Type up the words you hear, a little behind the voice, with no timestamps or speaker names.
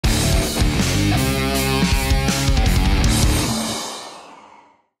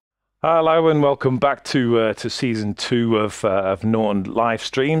Hello and welcome back to season two of Norton live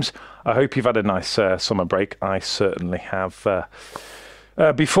streams. I hope you've had a nice summer break. I certainly have.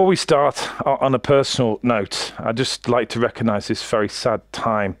 Before we start, on a personal note, I'd just like to recognise this very sad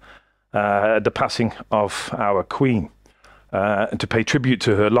time, the passing of our Queen, and to pay tribute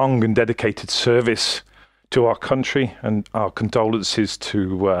to her long and dedicated service to our country, and our condolences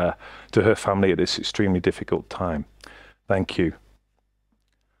to her family at this extremely difficult time. Thank you.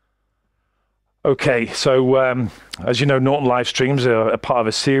 Okay, so as you know, Norton live streams are a part of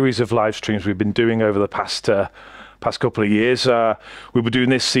a series of live streams we've been doing over the past couple of years. We were doing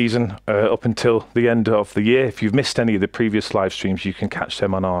this season up until the end of the year. If you've missed any of the previous live streams, you can catch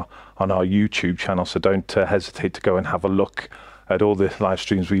them on our YouTube channel. So don't hesitate to go and have a look at all the live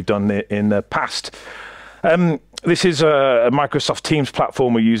streams we've done in the past. This is a Microsoft Teams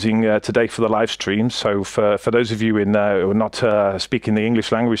platform we're using today for the live stream. So for those of you who are not speaking the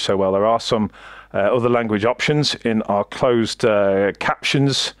English language so well, there are some other language options in our closed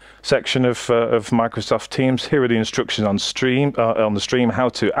captions section of Microsoft Teams. Here are the instructions on the stream how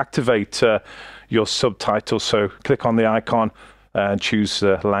to activate your subtitles. So click on the icon and choose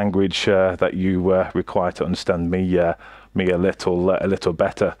the language that you require to understand me a little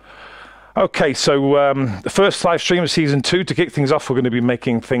better. Okay, so the first live stream of season two. To kick things off, we're going to be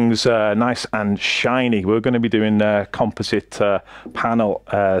making things nice and shiny. We're going to be doing composite panel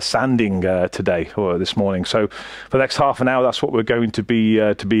sanding today or this morning. So for the next half an hour, that's what we're going to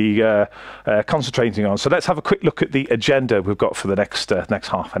be concentrating on. So let's have a quick look at the agenda we've got for the next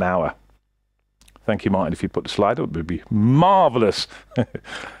half an hour. Thank you, Martin. If you put the slide up, it would be marvelous.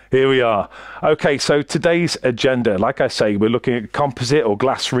 Here we are. Okay, so today's agenda, like I say, we're looking at composite or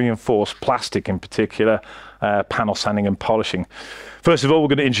glass reinforced plastic in particular, panel sanding and polishing. First of all, we're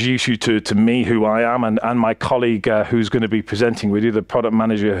going to introduce you to me, who I am, and my colleague who's going to be presenting with you, the product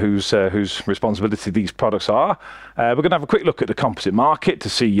manager whose responsibility these products are. We're going to have a quick look at the composite market to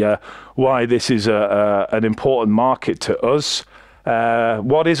see why this is an important market to us.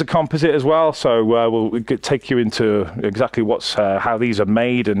 What is a composite as well? So we'll take you into exactly how these are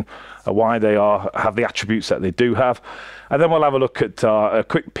made and why they have the attributes that they do have. And then we'll have a look at a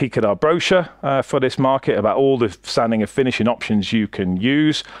quick peek at our brochure for this market about all the sanding and finishing options you can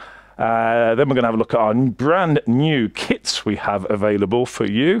use. Then we're going to have a look at our brand new kits we have available for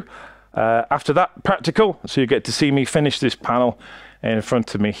you. After that, practical. So you get to see me finish this panel in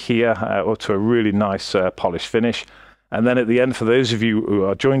front of me here to a really nice polished finish. And then at the end, for those of you who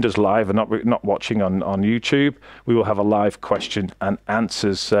are joined us live and not watching on YouTube, we will have a live question and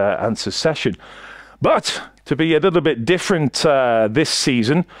answers session. But to be a little bit different this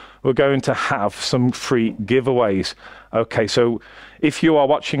season, we're going to have some free giveaways. Okay, so if you are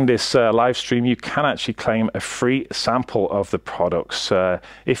watching this live stream, you can actually claim a free sample of the products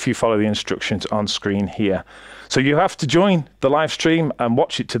if you follow the instructions on screen here. So you have to join the live stream and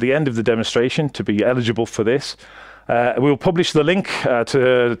watch it to the end of the demonstration to be eligible for this. We'll publish the link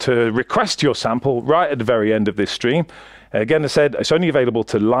to request your sample right at the very end of this stream. Again, as I said, it's only available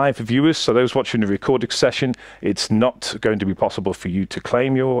to live viewers, so those watching the recorded session, it's not going to be possible for you to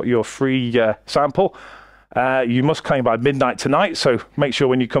claim your free sample. You must claim by midnight tonight, so make sure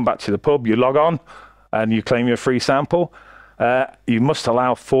when you come back to the pub, you log on and you claim your free sample. You must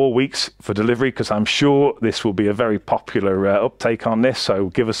allow 4 weeks for delivery, because I'm sure this will be a very popular uptake on this, so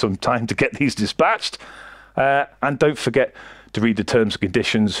give us some time to get these dispatched. And don't forget to read the terms and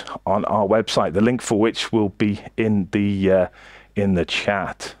conditions on our website, the link for which will be in the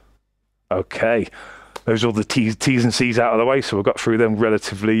chat. Okay, those are all the T's and C's out of the way, so we've got through them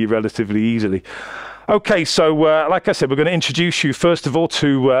relatively easily. Okay, so like I said, we're going to introduce you first of all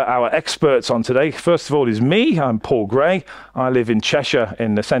to our experts on today. First of all is me. I'm Paul Gray. I live in Cheshire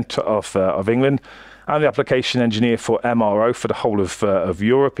in the centre of England. I'm the application engineer for MRO for the whole of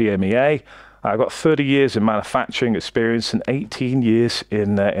Europe, EMEA. I've got 30 years in manufacturing experience and 18 years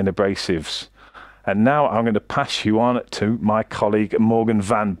in abrasives. And now I'm going to pass you on to my colleague, Morgan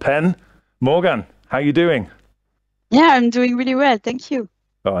Van Pen. Morgan, how are you doing? Yeah, I'm doing really well. Thank you.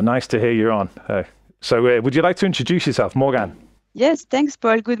 Oh, nice to hear you're on. So would you like to introduce yourself, Morgan? Yes, thanks,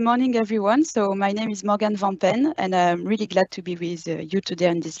 Paul. Good morning, everyone. So my name is Morgan Van Pen, and I'm really glad to be with you today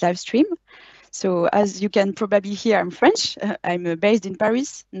on this live stream. So as you can probably hear, I'm French. I'm based in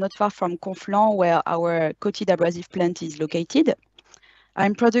Paris, not far from Conflans, where our coated abrasive plant is located.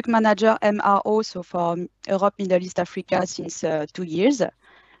 I'm product manager MRO, so for Europe, Middle East, Africa since 2 years.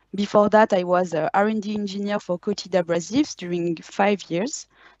 Before that, I was a R&D engineer for coated abrasives during 5 years.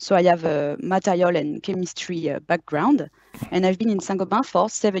 So I have a material and chemistry background, and I've been in Saint-Gobain for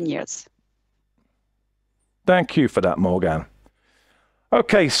 7 years. Thank you for that, Morgan.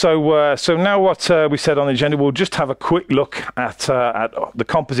 Okay, so now what we said on the agenda, we'll just have a quick look at the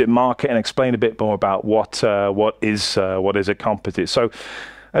composite market and explain a bit more about what is a composite. So,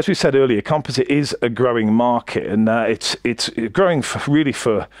 as we said earlier, composite is a growing market, and it's growing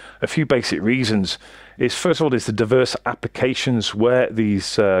for a few basic reasons. First of all, is the diverse applications where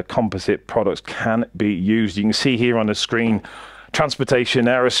these composite products can be used. You can see here on the screen transportation,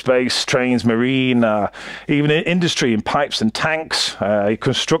 aerospace, trains, marine, even in industry, in pipes and tanks,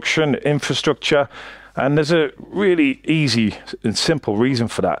 construction, infrastructure. And there's a really easy and simple reason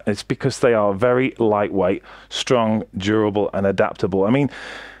for that. It's because they are very lightweight, strong, durable, and adaptable. I mean,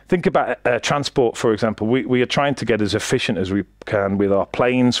 think about transport, for example. We are trying to get as efficient as we can with our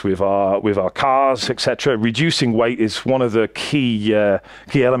planes, with our cars, etc. Reducing weight is one of the key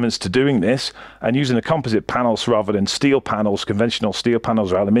elements to doing this, and using the composite panels rather than steel panels, conventional steel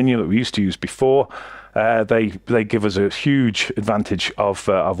panels or aluminium that we used to use before. They give us a huge advantage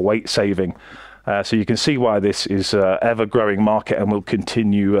of weight saving. So you can see why this is an ever-growing market and will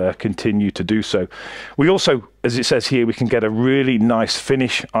continue to do so. We also, as it says here, we can get a really nice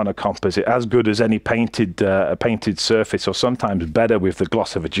finish on a composite, as good as any painted surface, or sometimes better with the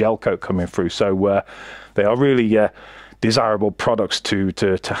gloss of a gel coat coming through. So they are really desirable products to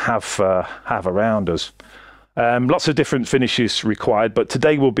have around us. Lots of different finishes required, but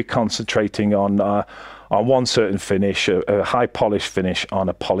today we'll be concentrating on one certain finish, a high polish finish on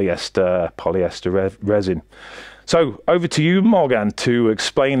a polyester resin. So over to you, Morgan, to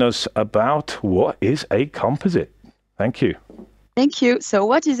explain us about what is a composite. Thank you. Thank you. So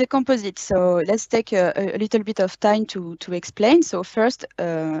what is a composite? So let's take a little bit of time to explain. So first,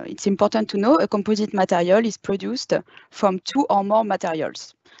 it's important to know a composite material is produced from two or more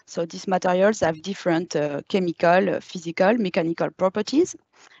materials. So these materials have different chemical, physical, mechanical properties.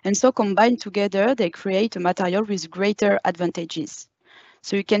 And so combined together, they create a material with greater advantages.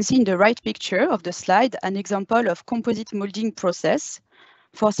 So you can see in the right picture of the slide an example of composite molding process.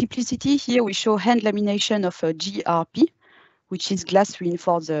 For simplicity, here we show hand lamination of a GRP, which is glass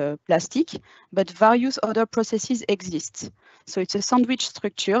reinforced plastic, but various other processes exist. So it's a sandwich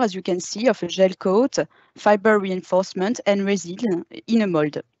structure, as you can see, of a gel coat, fiber reinforcement, and resin in a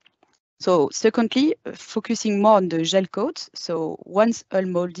mold. So secondly, focusing more on the gel coat. So once all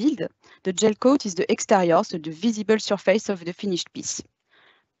molded, the gel coat is the exterior, so the visible surface of the finished piece.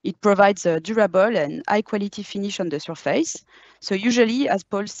 It provides a durable and high quality finish on the surface. So usually, as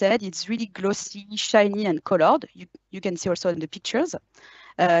Paul said, it's really glossy, shiny, and colored. You can see also in the pictures.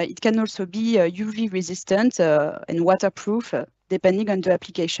 It can also be UV resistant and waterproof, depending on the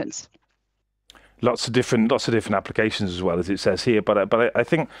applications. Lots of different applications as well, as it says here. But I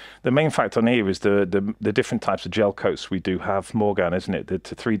think the main factor on here is the different types of gel coats we do have, Morgan, isn't it? The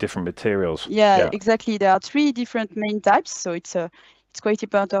three different materials. Yeah, exactly. There are three different main types. So it's quite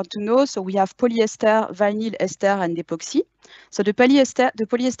important to know. So we have polyester, vinyl ester, and epoxy. So the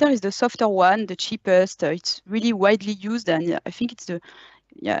polyester is the softer one, the cheapest. It's really widely used, and I think it's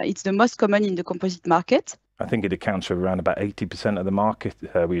the most common in the composite market. I think it accounts for around about 80% of the market,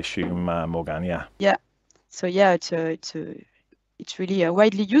 we assume, Morgan. Yeah. Yeah. So yeah, it's really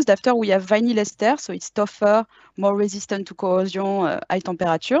widely used. After we have vinyl ester, so it's tougher, more resistant to corrosion, high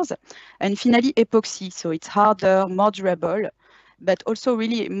temperatures, and finally epoxy, so it's harder, more durable, but also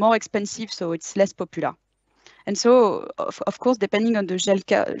really more expensive, so it's less popular. And so, of course, depending on the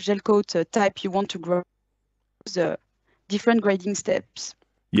gel coat type you want to grow, the different grading steps.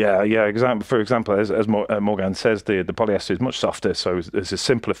 Yeah. For example, as Morgan says, the polyester is much softer, so it's a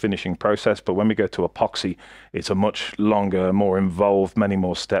simpler finishing process. But when we go to epoxy, it's a much longer, more involved, many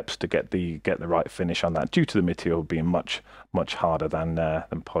more steps to get the right finish on that, due to the material being much harder than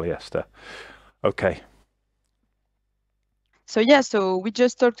polyester. Okay. So yeah, so we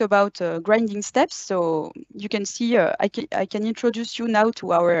just talked about grinding steps. So you can see I can introduce you now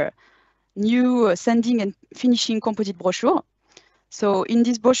to our new sanding and finishing composite brochure. So in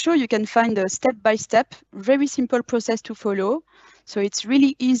this brochure, you can find a step-by-step, very simple process to follow. So it's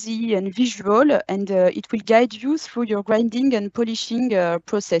really easy and visual, and it will guide you through your grinding and polishing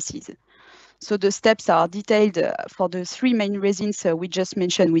processes. So the steps are detailed for the three main resins we just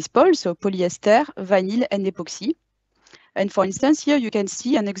mentioned with Paul, so polyester, vinyl, and epoxy. And for instance, here you can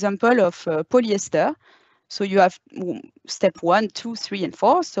see an example of polyester. So you have step 1, 2, 3, and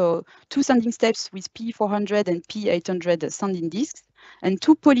 4. So 2 sanding steps with P400 and P800 sanding discs, and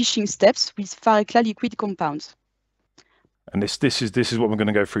 2 polishing steps with Farécla liquid compounds. And this is what we're going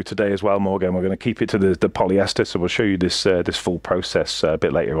to go through today as well, Morgan. We're going to keep it to the polyester, so we'll show you this full process a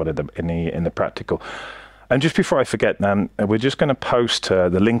bit later on in the practical. And just before I forget, we're just going to post the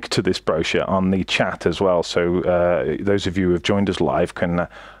link to this brochure on the chat as well. So those of you who have joined us live can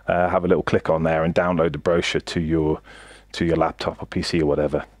have a little click on there and download the brochure to your laptop or PC or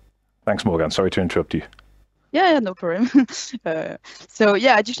whatever. Thanks, Morgan. Sorry to interrupt you. Yeah, no problem. So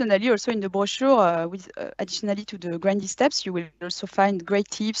yeah, additionally, also in the brochure, additionally to the grindy steps, you will also find great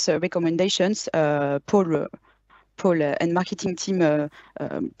tips, recommendations, Paul and marketing team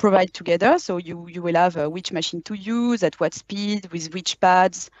provide together. So you will have which machine to use, at what speed, with which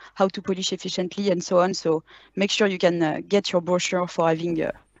pads, how to polish efficiently, and so on. So make sure you can get your brochure for having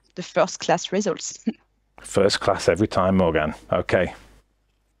the first class results. First class every time, Morgan. Okay.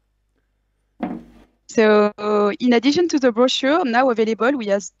 So in addition to the brochure, now available, we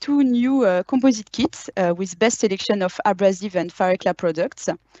have 2 new composite kits with best selection of abrasive and Farécla products.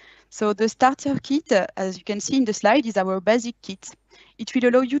 So the starter kit, as you can see in the slide, is our basic kit. It will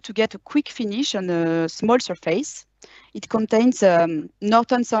allow you to get a quick finish on a small surface. It contains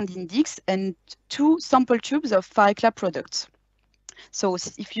Norton sanding discs and 2 sample tubes of Farécla products. So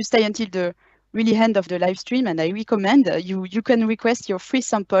if you stay until the really end of the live stream, and I recommend you can request your free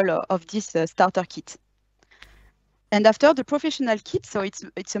sample of this starter kit. And after the professional kit, so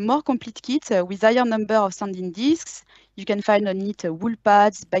it's a more complete kit with higher number of sanding discs. You can find on it wool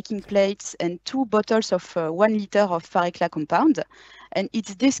pads, backing plates, and 2 bottles of 1 liter of Farécla compound. And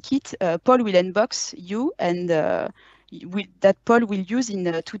it's this kit Paul will unbox you, and that Paul will use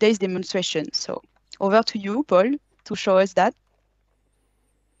in today's demonstration. So over to you, Paul, to show us that.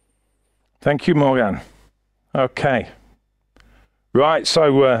 Thank you, Morgan. Okay. Right,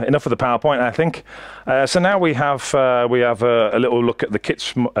 so enough of the PowerPoint, I think. So now we have a little look at the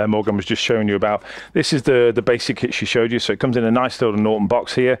kits Morgan was just showing you about. This is the basic kit she showed you. So it comes in a nice little Norton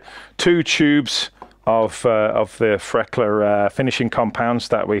box here. 2 tubes of the Farécla finishing compounds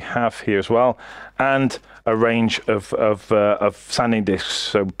that we have here as well, and a range of sanding discs.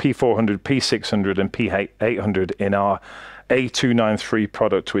 So P400, P600, and P800 in our A293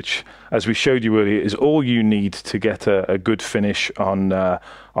 product, which, as we showed you earlier, is all you need to get a good finish on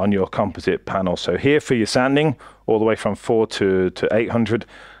your composite panel. So here for your sanding, all the way from 4 to 800,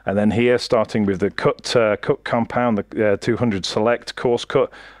 and then here starting with the cut compound, the 200 select coarse cut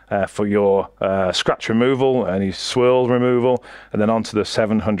for your scratch removal, any swirl removal, and then onto the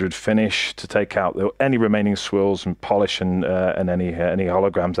 700 finish to take out any remaining swirls and polish and any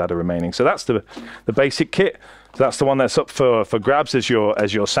holograms that are remaining. So that's the basic kit. So that's the one that's up for grabs as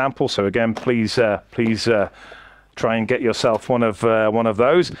your sample. So again, please try and get yourself one of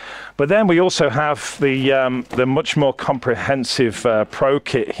those. But then we also have the much more comprehensive Pro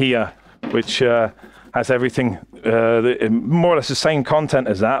kit here, which has everything more or less the same content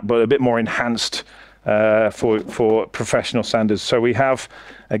as that, but a bit more enhanced for professional sanders. So we have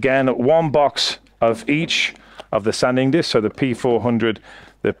again 1 box of each of the sanding discs. So the P400.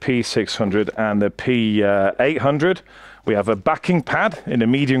 The P600 and the P800. We have a backing pad in a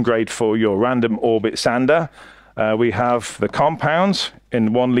medium grade for your random orbit sander. We have the compounds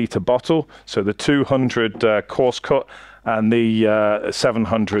in 1 liter bottle, so the 200 coarse cut and the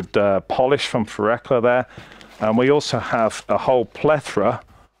 700 polish from Farécla there. And we also have a whole plethora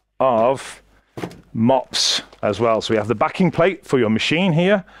of mops as well. So we have the backing plate for your machine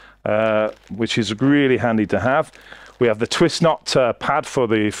here, which is really handy to have. We have the twist knot pad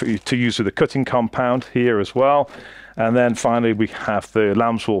for you to use with the cutting compound here as well. And then finally we have the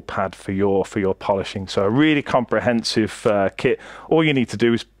lamb's wool pad for your polishing. So a really comprehensive kit. All you need to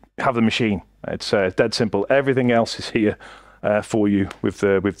do is have the machine. It's dead simple. Everything else is here for you with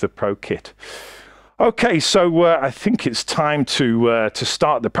the Pro kit. Okay, so I think it's time to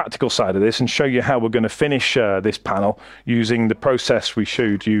start the practical side of this and show you how we're going to finish this panel using the process we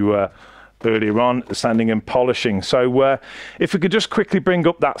showed you earlier on, the sanding and polishing. So if we could just quickly bring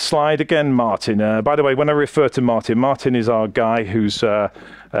up that slide again, Martin. By the way, when I refer to Martin, Martin is our guy who's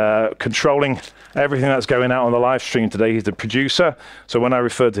controlling everything that's going out on the live stream today. He's the producer. So when I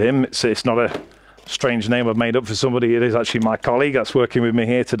refer to him, it's not a strange name I've made up for somebody. It is actually my colleague that's working with me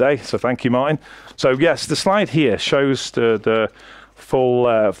here today. So thank you, Martin. So yes, the slide here shows the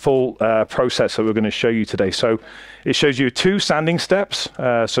full process that we're going to show you today. So it shows you 2 sanding steps.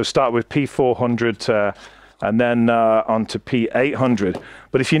 So start with P400 and then on to P800.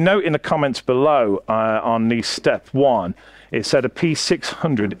 But if you note in the comments below on the step 1, it said a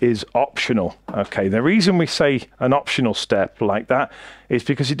P600 is optional. Okay, the reason we say an optional step like that is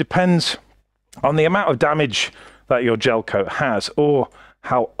because it depends on the amount of damage that your gel coat has or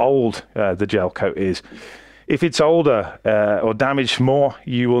how old the gel coat is. If it's older or damaged more,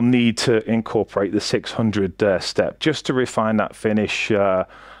 you will need to incorporate the 600 step just to refine that finish a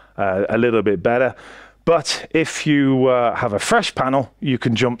little bit better. But if you have a fresh panel, you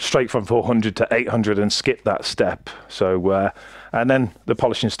can jump straight from 400 to 800 and skip that step. So, and then the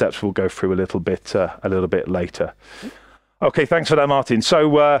polishing steps we'll go through a little bit later. Okay, thanks for that, Martin.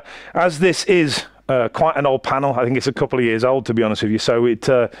 So, as this is quite an old panel, I think it's a couple of years old, to be honest with you. So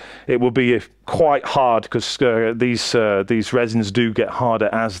it will be quite hard because these resins do get harder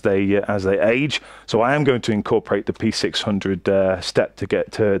as they age. So I am going to incorporate the P600 step to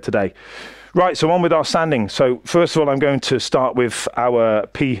get to today. Right, so on with our sanding. So first of all, I'm going to start with our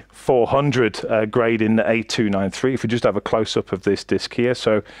P400 grade in the A293. If we just have a close-up of this disc here.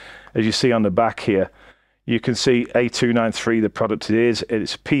 So as you see on the back here, you can see A293, the product it is.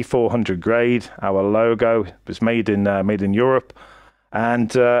 It's P400 grade. Our logo was made in Europe,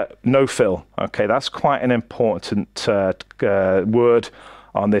 and no fill. Okay, that's quite an important word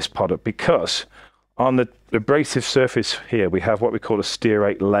on this product, because on the abrasive surface here we have what we call a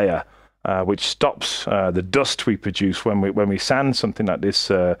stearate layer, which stops the dust we produce when we sand something like this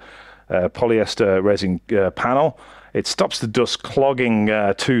polyester resin panel. It stops the dust clogging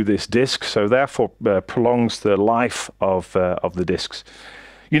to this disc, so therefore prolongs the life of the discs.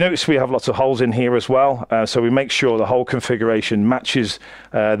 You notice we have lots of holes in here as well, so we make sure the whole configuration matches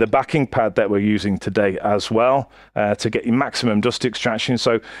the backing pad that we're using today as well, to get your maximum dust extraction.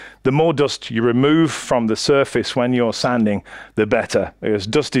 So the more dust you remove from the surface when you're sanding, the better, because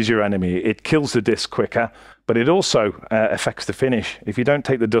dust is your enemy. It kills the disc quicker, but it also affects the finish. If you don't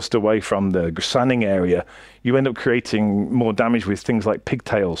take the dust away from the sanding area, you end up creating more damage with things like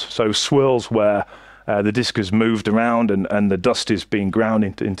pigtails, so swirls where the disc has moved around and the dust is being ground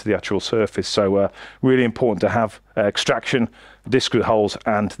into the actual surface. So really important to have extraction, disc with holes,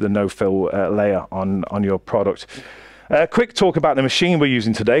 and the no-fill layer on your product. Quick talk about the machine we're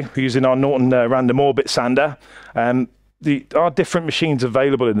using today. We're using our Norton random orbit sander. There are different machines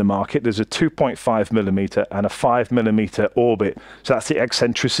available in the market. There's a 2.5 millimeter and a 5 millimeter orbit. So that's the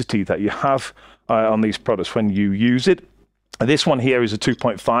eccentricity that you have on these products when you use it. And this one here is a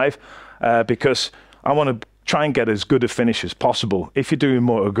 2.5 because I want to try and get as good a finish as possible. If you're doing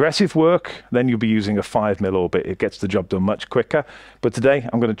more aggressive work, then you'll be using a 5 mil orbit. It gets the job done much quicker. But today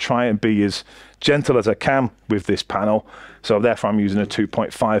I'm going to try and be as gentle as I can with this panel. So therefore I'm using a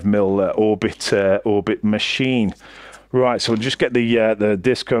 2.5 mil orbit machine. Right, so we'll just get the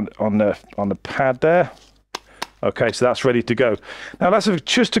disc on the pad there. Okay, so that's ready to go. Now let's have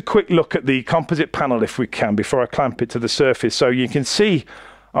just a quick look at the composite panel if we can, before I clamp it to the surface. So you can see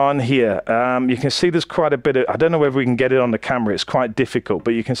on here, you can see there's quite a bit of, I don't know whether we can get it on the camera, it's quite difficult,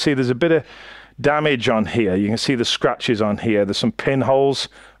 but you can see there's a bit of damage on here. You can see the scratches on here. There's some pinholes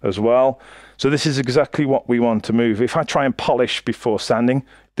as well. So this is exactly what we want to move. If I try and polish before sanding,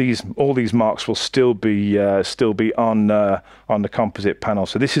 all these marks will still be on the composite panel.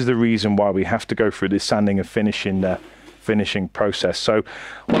 So this is the reason why we have to go through this sanding and finishing process. So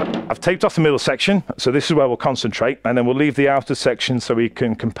I've taped off the middle section, so this is where we'll concentrate, and then we'll leave the outer section so we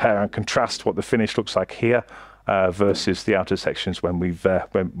can compare and contrast what the finish looks like here versus the outer sections when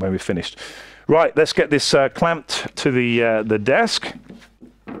we've finished. Right, let's get this clamped to the desk.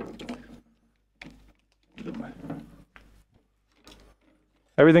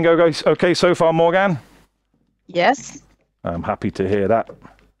 Everything okay so far, Morgan? Yes. I'm happy to hear that.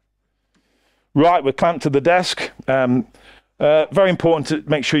 Right, we're clamped to the desk. Very important to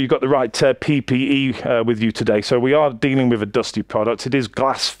make sure you've got the right PPE with you today. So we are dealing with a dusty product. It is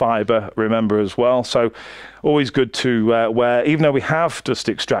glass fiber, remember, as well. So always good to wear, even though we have dust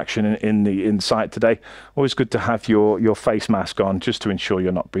extraction in the inside today, always good to have your face mask on just to ensure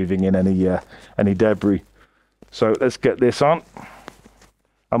you're not breathing in any debris. So let's get this on.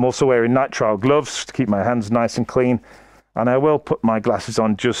 I'm also wearing nitrile gloves to keep my hands nice and clean, and I will put my glasses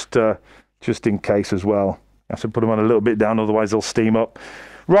on just in case as well. I have to put them on a little bit down, otherwise they'll steam up.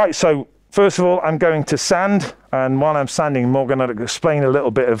 Right, so first of all, I'm going to sand, and while I'm sanding, Morgan will explain a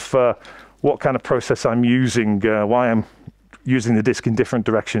little bit of what kind of process I'm using, why I'm using the disc in different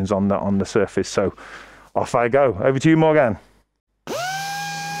directions on the surface. So off I go. Over to you, Morgan.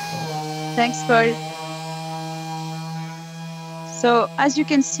 Thanks, Paul. So as you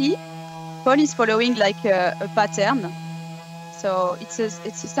can see, Paul is following like a pattern. So it's a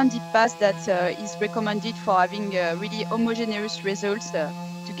standard path that is recommended for having really homogeneous results to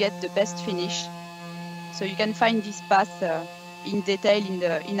get the best finish. So you can find this path in detail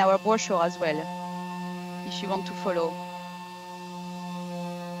in our brochure as well, if you want to follow.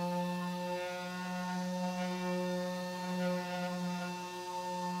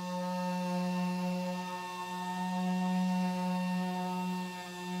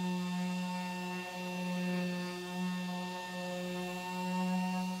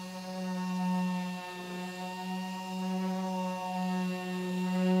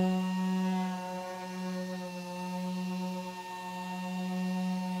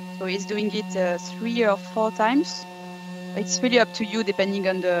 So he's doing it 3 or 4 times. It's really up to you, depending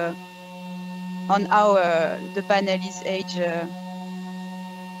on how the panel is aged,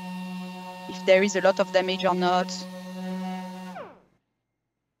 if there is a lot of damage or not.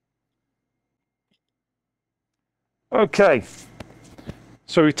 Okay,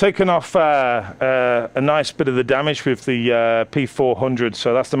 so we've taken off a nice bit of the damage with the P400,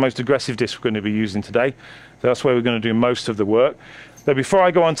 so that's the most aggressive disc we're going to be using today. So that's where we're going to do most of the work. Now, before I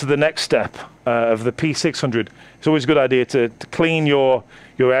go on to the next step of the P600, it's always a good idea to clean your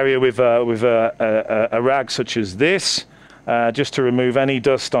area with a rag such as this, just to remove any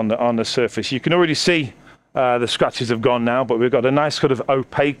dust on the surface. You can already see the scratches have gone now, but we've got a nice sort of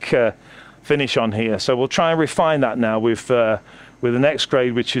opaque finish on here. So we'll try and refine that now with the next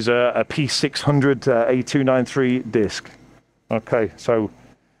grade, which is a P600 A293 disc. Okay, so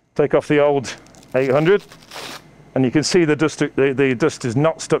take off the old 800. And you can see the dust is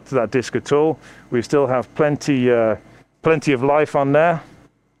not stuck to that disc at all. We still have plenty of life on there.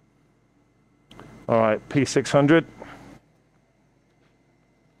 All right, P600.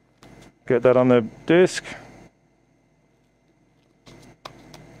 Get that on the disc.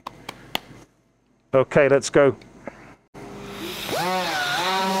 Okay, let's go.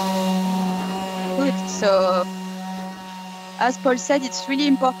 Good. So, as Paul said, it's really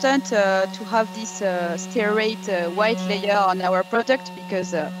important to have this stearate white layer on our product,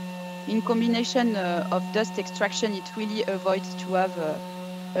 because in combination of dust extraction, it really avoids to have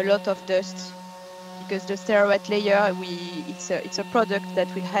a lot of dust, because the stearate layer, it's a product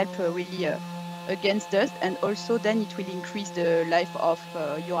that will help really against dust, and also then it will increase the life of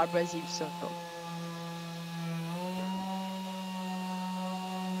your abrasive. So.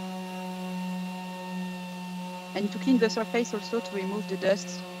 And to clean the surface also, to remove the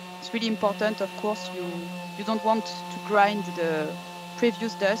dust, it's really important. Of course, you don't want to grind the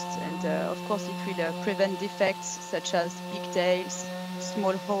previous dust, and of course it will prevent defects such as pigtails,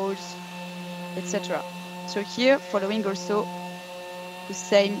 small holes, etc. So here, following also the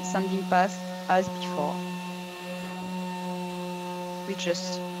same sanding path as before, with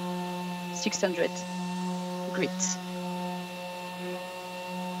just 600 grit.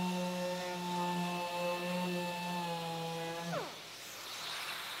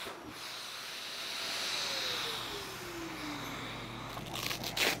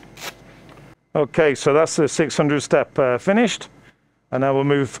 Okay, so that's the 600 step finished, and now we'll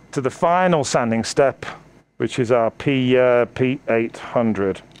move to the final sanding step, which is our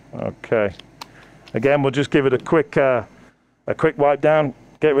P800. Okay, again, we'll just give it a quick wipe down,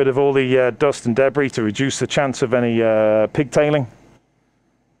 get rid of all the dust and debris to reduce the chance of any pigtailing.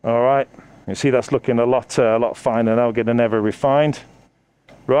 All right, you see that's looking a lot finer now, getting ever refined.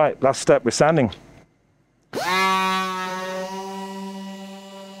 Right, last step with sanding.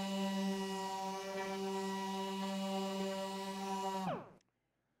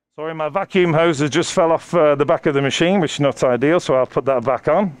 Sorry, my vacuum hose has just fell off the back of the machine, which is not ideal, so I'll put that back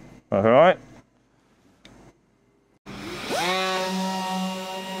on. All right.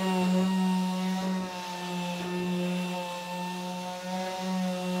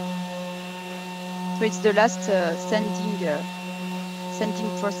 So it's the last sanding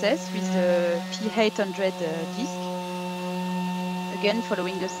process with the P800 disc. Again,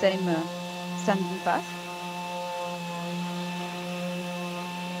 following the same sanding path,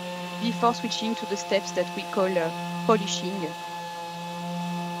 before switching to the steps that we call polishing.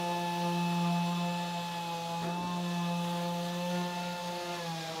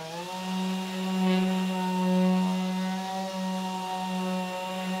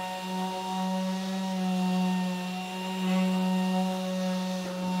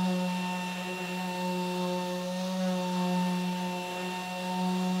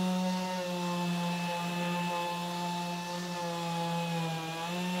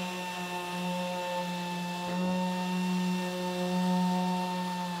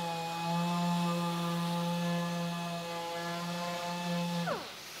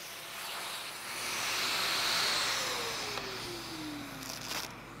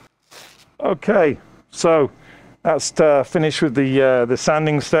 Okay, so that's finished with the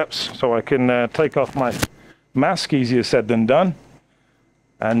sanding steps, so I can take off my mask. Easier said than done.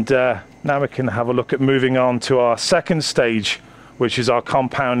 And now we can have a look at moving on to our second stage, which is our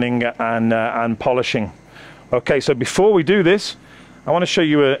compounding and polishing. Okay, so before we do this, I want to show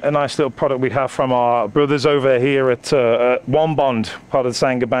you a nice little product we have from our brothers over here at One Bond, part of the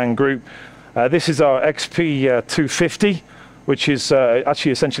Saint-Gobain group. This is our XP250. Which is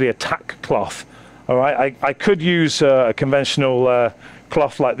actually essentially a tack cloth. All right, I could use a conventional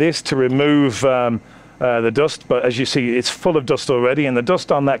cloth like this to remove the dust, but as you see, it's full of dust already, and the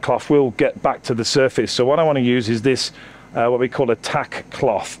dust on that cloth will get back to the surface. So what I want to use is this, what we call a tack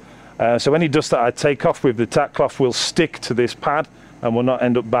cloth. So any dust that I take off with the tack cloth will stick to this pad and will not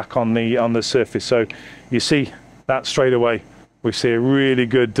end up back on the surface. So you see that straight away. We see a really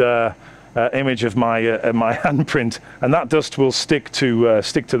good image of my handprint, and that dust will stick to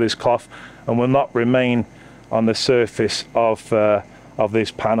this cloth and will not remain on the surface of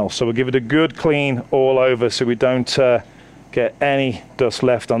this panel. So we'll give it a good clean all over so we don't get any dust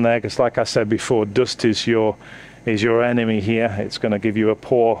left on there, because like I said before, dust is your enemy here. It's going to give you a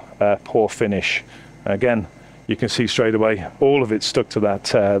poor finish. Again, you can see straight away all of it stuck to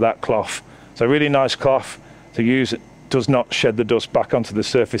that cloth. So really nice cloth to use. It does not shed the dust back onto the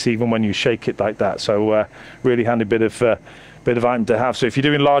surface even when you shake it like that. So really handy bit of item to have. So if you're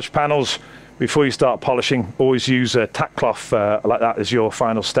doing large panels, before you start polishing, always use a tack cloth like that as your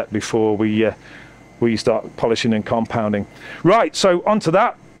final step before we start polishing and compounding. Right, so onto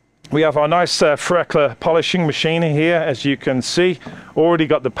that. We have our nice Farécla polishing machine here, as you can see. Already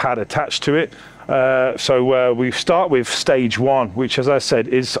got the pad attached to it. So we start with stage 1, which, as I said,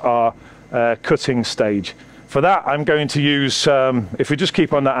 is our cutting stage. For that, I'm going to use, if we just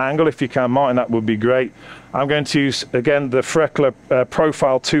keep on that angle, if you can, Martin, that would be great. I'm going to use, again, the Farécla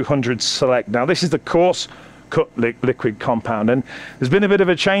Profile 200 Select. Now, this is the coarse cut liquid compound, and there's been a bit of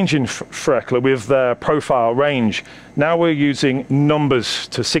a change in Farécla with the profile range. Now we're using numbers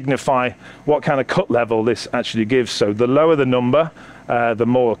to signify what kind of cut level this actually gives. So the lower the number, the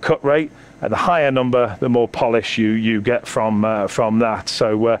more cut rate. The higher number, the more polish you get from that.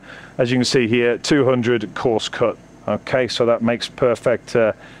 So as you can see here, 200 coarse cut. Okay, so that makes perfect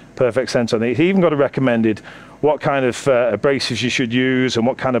sense. I think he even got a recommended what kind of abrasives you should use and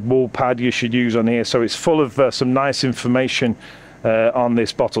what kind of wool pad you should use on here. So it's full of some nice information on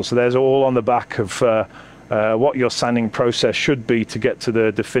this bottle. So there's all on the back of what your sanding process should be to get to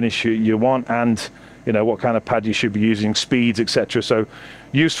the finish you want, and you know what kind of pad you should be using, speeds, etc. So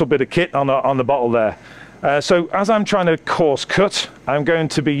useful bit of kit on the bottle there. So as I'm trying to coarse cut, I'm going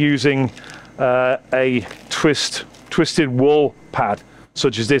to be using a twisted wool pad,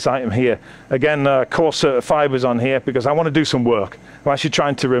 such as this item here. Again, coarse fibers on here because I want to do some work. I'm actually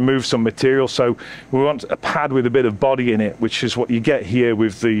trying to remove some material, so we want a pad with a bit of body in it, which is what you get here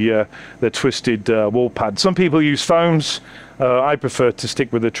with the twisted wool pad. Some people use foams. I prefer to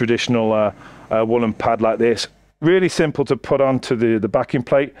stick with the traditional woolen pad like this. Really simple to put onto the backing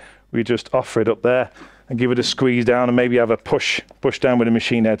plate. We just offer it up there and give it a squeeze down, and maybe have a push down with the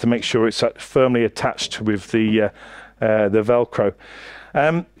machine there to make sure it's firmly attached with the Velcro.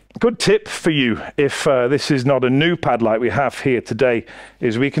 Good tip for you, if this is not a new pad like we have here today,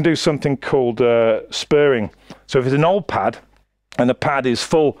 is we can do something called spurring. So if it's an old pad and the pad is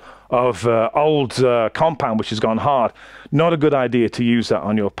full of old compound which has gone hard, not a good idea to use that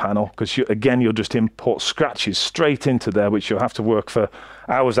on your panel, because again you'll just import scratches straight into there, which you'll have to work for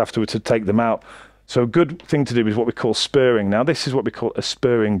hours afterwards to take them out. So a good thing to do is what we call spurring. Now this is what we call a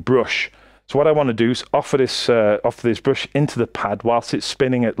spurring brush. So what I want to do is offer this brush into the pad whilst it's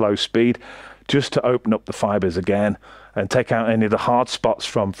spinning at low speed, just to open up the fibers again and take out any of the hard spots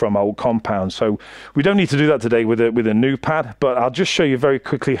from old compounds. So we don't need to do that today with a new pad, but I'll just show you very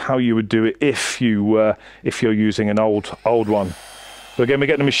quickly how you would do it if you're using an old one. So again, we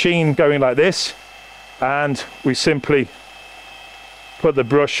get the machine going like this, and we simply put the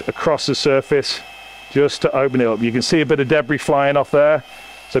brush across the surface just to open it up. You can see a bit of debris flying off there,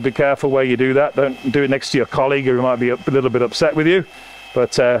 so be careful where you do that. Don't do it next to your colleague who might be a little bit upset with you,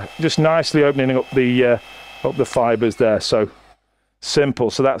 but just nicely opening up the fibers there. So simple.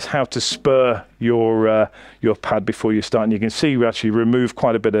 So that's how to spur your pad before you start. And you can see we actually remove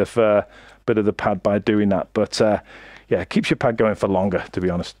quite a bit of the pad by doing that. But yeah, it keeps your pad going for longer, to be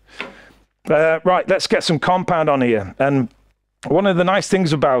honest. Right, let's get some compound on here. And one of the nice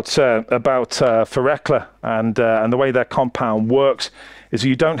things about Farécla and the way their compound works is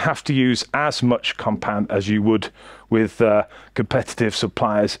you don't have to use as much compound as you would with competitive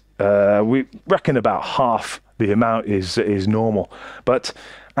suppliers. We reckon about half the amount is normal. But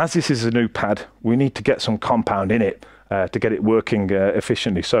as this is a new pad, we need to get some compound in it to get it working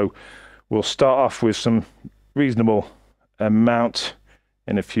efficiently. So we'll start off with some reasonable amount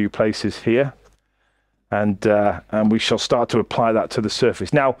in a few places here. And we shall start to apply that to the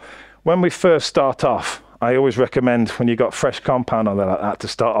surface. Now, when we first start off, I always recommend when you've got fresh compound on there like that to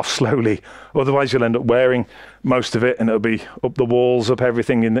start off slowly. Otherwise, you'll end up wearing most of it, and it'll be up the walls, up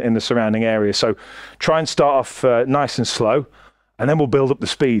everything in the surrounding area. So try and start off nice and slow, and then we'll build up the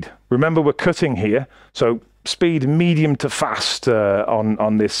speed. Remember, we're cutting here, so speed medium to fast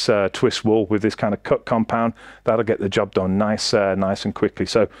on this twist wool with this kind of cut compound. That'll get the job done nice and quickly.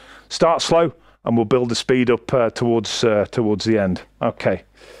 So start slow and we'll build the speed up towards the end. Okay,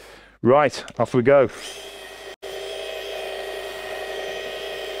 right, off we go.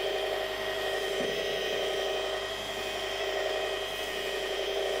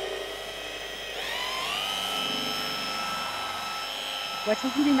 What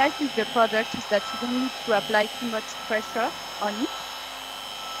is really nice with the product is that you don't need to apply too much pressure on it.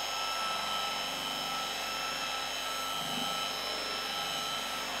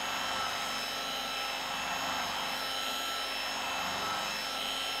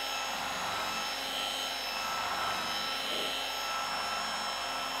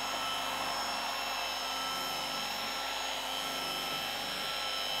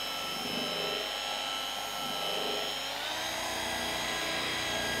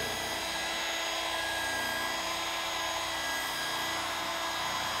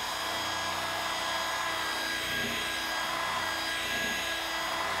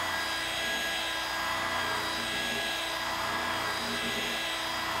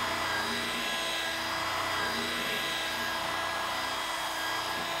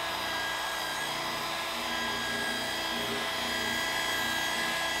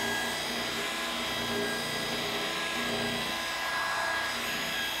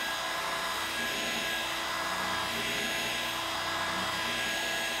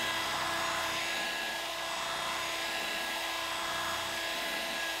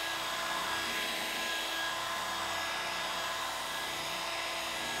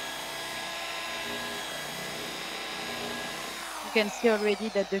 You can see already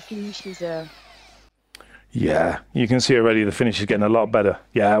that the finish is Yeah, you can see already the finish is getting a lot better.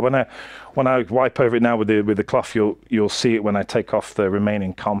 Yeah, when I wipe over it now with the cloth, you'll see it when I take off the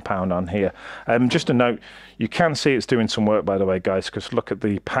remaining compound on here. Just a note, you can see it's doing some work, by the way, guys, because look at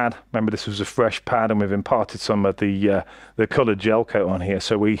the pad. Remember, this was a fresh pad, and we've imparted some of the coloured gel coat on here.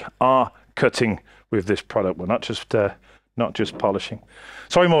 So we are cutting with this product. We're not just polishing.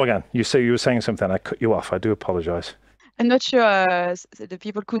 Sorry, Morgan. You were saying something. I cut you off. I do apologise. I'm not sure the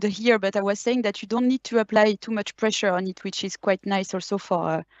people could hear, but I was saying that you don't need to apply too much pressure on it, which is quite nice also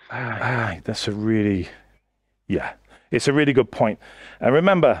for... That's a really... Yeah, it's a really good point. And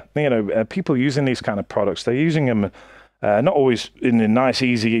remember, people using these kind of products, they're using them not always in a nice,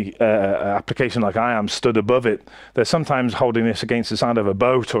 easy application like I am, stood above it. They're sometimes holding this against the side of a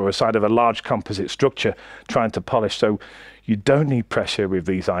boat or a side of a large composite structure, trying to polish. So you don't need pressure with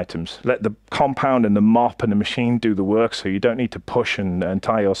these items. Let the compound and the mop and the machine do the work, so you don't need to push and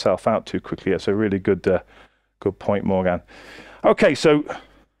tire yourself out too quickly. That's a really good point, Morgan. Okay, so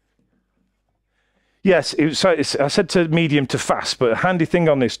yes, I said to medium to fast, but a handy thing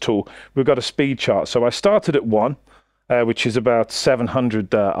on this tool, we've got a speed chart. So I started at 1, which is about 700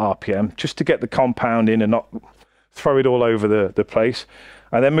 RPM, just to get the compound in and not throw it all over the place.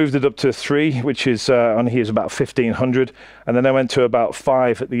 I then moved it up to 3, which is on here is about 1500, and then I went to about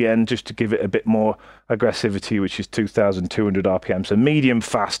 5 at the end just to give it a bit more aggressivity, which is 2200 RPM. So medium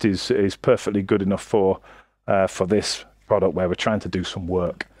fast is perfectly good enough for this product where we're trying to do some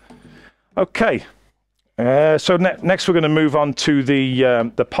work. Okay, so next we're going to move on to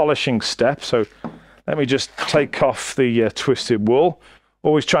the polishing step. So let me just take off the twisted wool.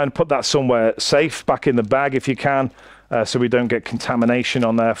 Always try and put that somewhere safe, back in the bag if you can. So we don't get contamination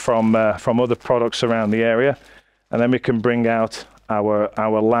on there from other products around the area. And then we can bring out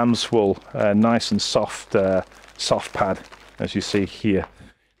our lamb's wool, nice and soft pad, as you see here.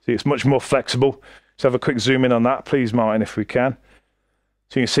 See, it's much more flexible. Let's have a quick zoom in on that, please, Martin, if we can.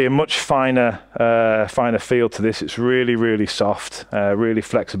 So you can see a much finer feel to this. It's really, really soft, really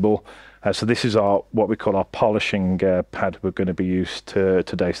flexible. So this is what we call our polishing pad we're going to be used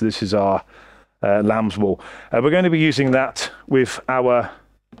today. So this is our lamb's wool. We're going to be using that with our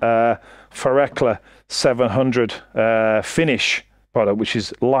Farécla 700 finish product, which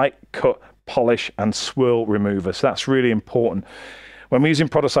is light cut, polish and swirl remover. So that's really important. When we're using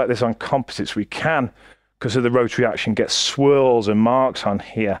products like this on composites, we can, because of the rotary action, get swirls and marks on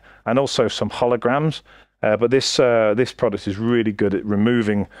here, and also some holograms. But this product is really good at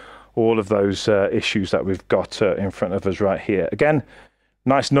removing all of those issues that we've got in front of us right here. Again,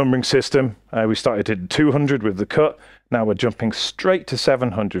 nice numbering system. We started at 200 with the cut. Now we're jumping straight to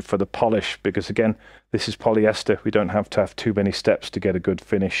 700 for the polish, because again, this is polyester. We don't have to have too many steps to get a good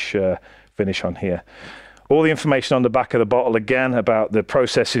finish on here. All the information on the back of the bottle again about the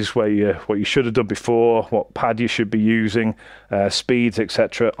processes where what you should have done before, what pad you should be using, speeds,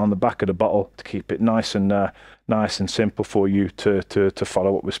 etc. on the back of the bottle to keep it nice and simple for you to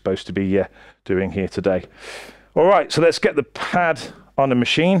follow what we're supposed to be doing here today. All right, so let's get the pad on the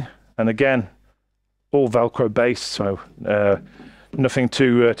machine, and again, all Velcro based, so nothing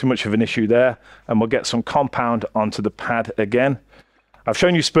too much of an issue there, and we'll get some compound onto the pad again. I've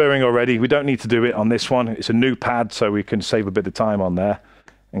shown you spurring already. We don't need to do it on this one. It's a new pad, so we can save a bit of time on there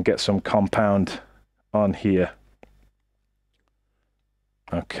and get some compound on here.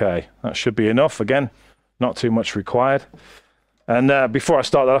 Okay, that should be enough. Again, not too much required. And before I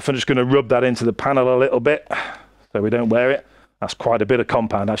start that off, I'm just going to rub that into the panel a little bit so we don't wear it. That's quite a bit of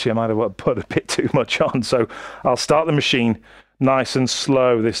compound. Actually, I might have put a bit too much on. So I'll start the machine nice and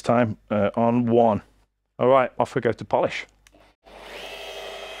slow this time on 1. All right, off we go to polish.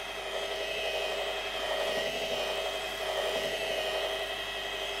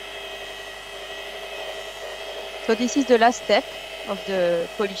 So this is the last step of the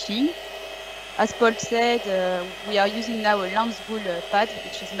polishing. As Paul said, we are using now a lance wool pad,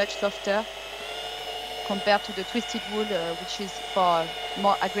 which is much softer compared to the twisted wool, which is for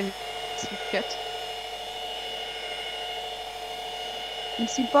more aggressive cut.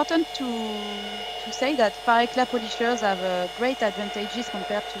 It's important to say that Farécla polishers have great advantages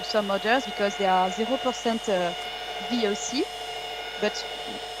compared to some others because they are 0% VOC. But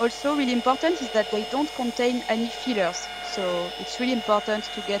also really important is that they don't contain any fillers. So it's really important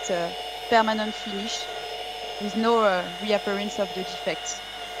to get a permanent finish with no reappearance of the defects.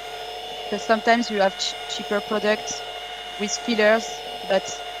 Because sometimes you have cheaper products with fillers, but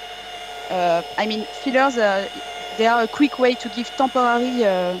I mean fillers, they are a quick way to give temporary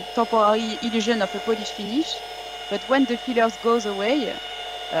illusion of a polished finish. But when the fillers goes away,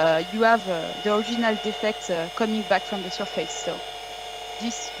 you have the original defects coming back from the surface. So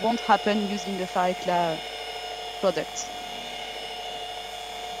this won't happen using the Farécla products.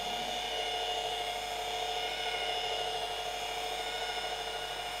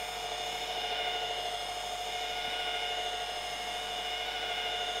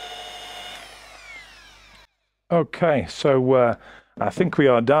 Okay, so I think we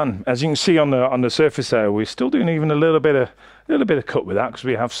are done. As you can see on the surface there, we're still doing even a little bit of cut with that because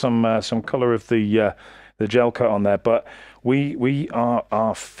we have some color of the gel coat on there, but we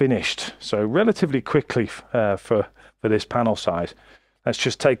are finished. So relatively quickly for this panel size. Let's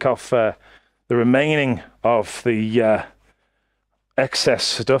just take off the remaining of the excess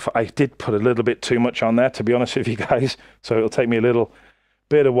stuff. I did put a little bit too much on there, to be honest with you guys, so it'll take me a little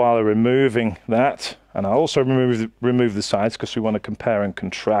bit of while removing that, and I'll also remove the sides because we want to compare and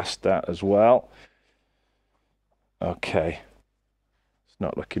contrast that as well. Okay, it's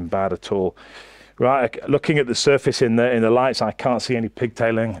not looking bad at all. Right, looking at the surface in the lights, I can't see any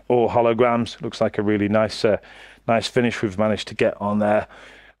pigtailing or holograms. Looks like a really nice finish we've managed to get on there,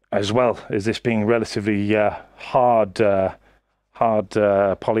 as well as this being relatively hard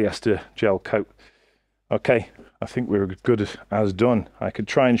polyester gel coat. Okay, I think we're good as done. I could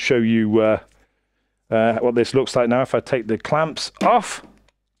try and show you what this looks like now if I take the clamps off.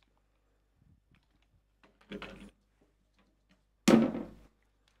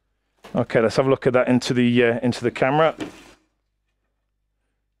 Okay, let's have a look at that into the camera.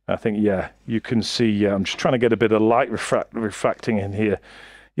 I think, yeah, you can see, I'm just trying to get a bit of light refracting in here.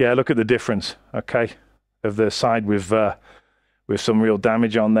 Yeah, look at the difference, okay, of the side with some real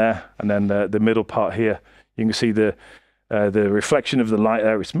damage on there, and then the middle part here. You can see the reflection of the light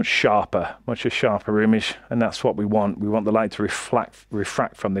there. It's much a sharper image, and that's what we want. We want the light to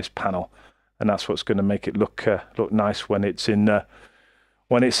refract from this panel, and that's what's going to make it look nice when it's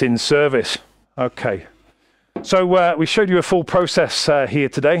in service. Okay, so we showed you a full process here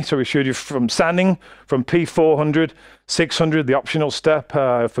today. So we showed you from sanding from P400, 600, the optional step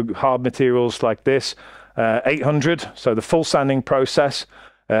for hard materials like this, 800, so the full sanding process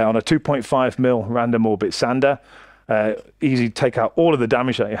on a 2.5mm random orbit sander. Easy to take out all of the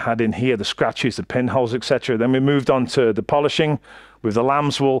damage that you had in here, the scratches, the pinholes, etc. Then we moved on to the polishing with the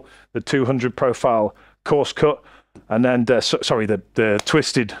lamb's wool, the 200 profile coarse cut, and then the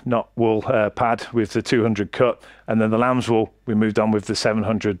twisted not wool pad with the 200 cut, and then the lamb's wool we moved on with the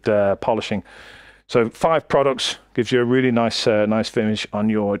 700 polishing. So 5 products gives you a really nice finish on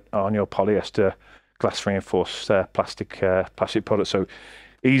your polyester glass reinforced plastic product. So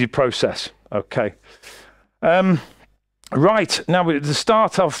easy process. Okay. Right, now at the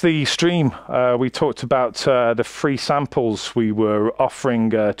start of the stream, we talked about the free samples we were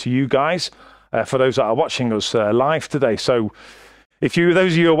offering to you guys, for those that are watching us live today. So If you,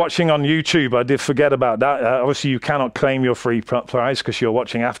 those of you who are watching on YouTube, I did forget about that. Obviously, you cannot claim your free prize because you're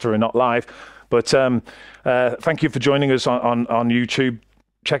watching after and not live. But thank you for joining us on YouTube.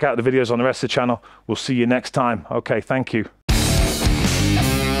 Check out the videos on the rest of the channel. We'll see you next time. Okay, thank you.